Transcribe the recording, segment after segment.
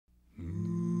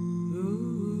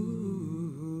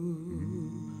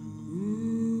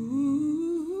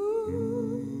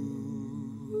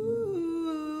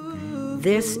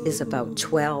This is about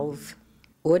 12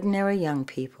 ordinary young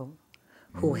people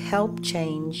who helped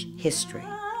change history.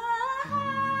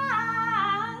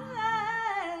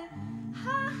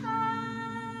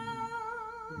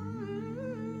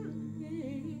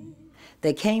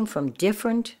 They came from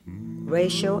different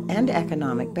racial and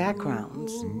economic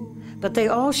backgrounds, but they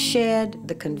all shared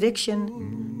the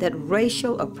conviction that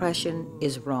racial oppression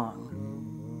is wrong.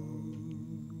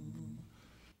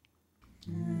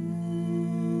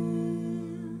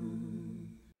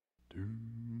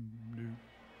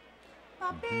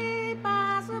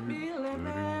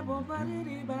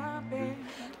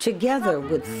 Together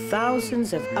with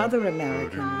thousands of other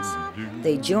Americans,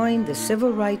 they joined the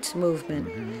civil rights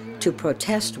movement to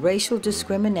protest racial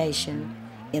discrimination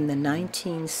in the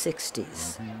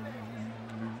 1960s.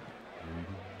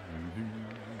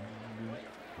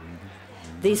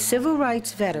 These civil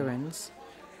rights veterans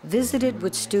visited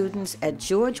with students at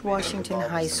George Washington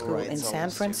High School in San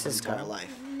Francisco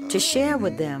to share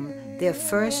with them their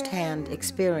first-hand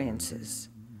experiences.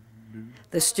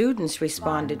 The students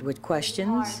responded with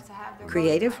questions,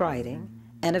 creative writing,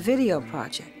 and a video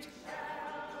project.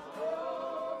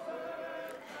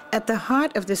 At the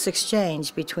heart of this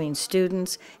exchange between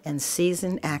students and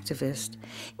seasoned activists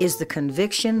is the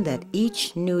conviction that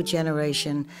each new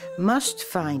generation must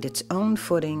find its own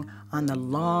footing on the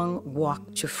long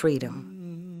walk to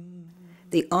freedom.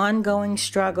 The ongoing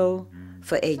struggle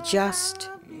for a just,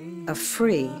 a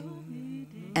free,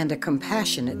 and a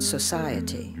compassionate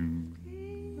society.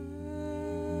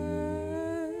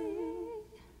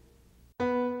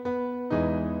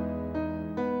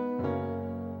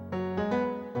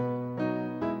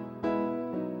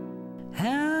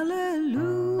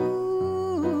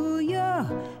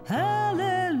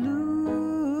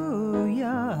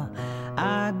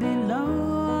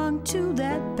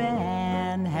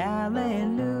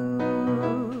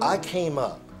 I came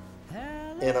up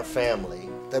in a family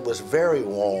that was very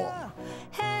warm.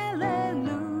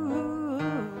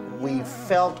 We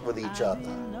felt with each other.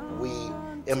 We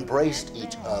embraced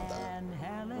each other.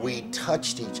 We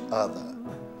touched each other.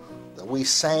 We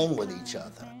sang with each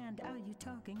other.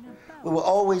 We were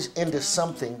always into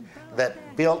something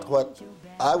that built what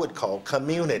I would call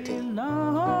community.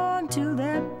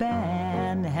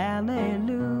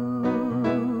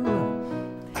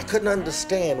 I couldn't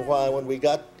understand why, when we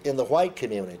got in the white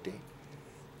community,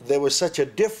 there was such a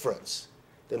difference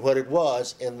than what it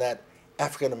was in that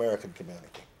African American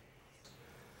community.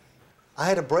 I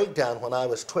had a breakdown when I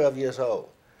was 12 years old.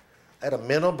 I had a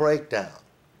mental breakdown.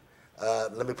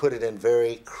 Let me put it in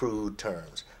very crude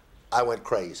terms. I went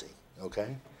crazy,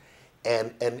 okay?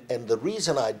 And the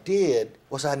reason I did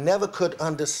was I never could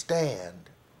understand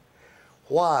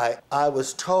why I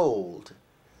was told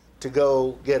to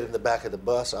go get in the back of the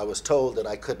bus. I was told that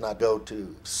I could not go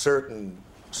to certain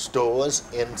stores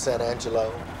in San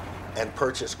Angelo and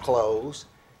purchase clothes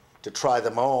to try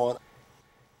them on.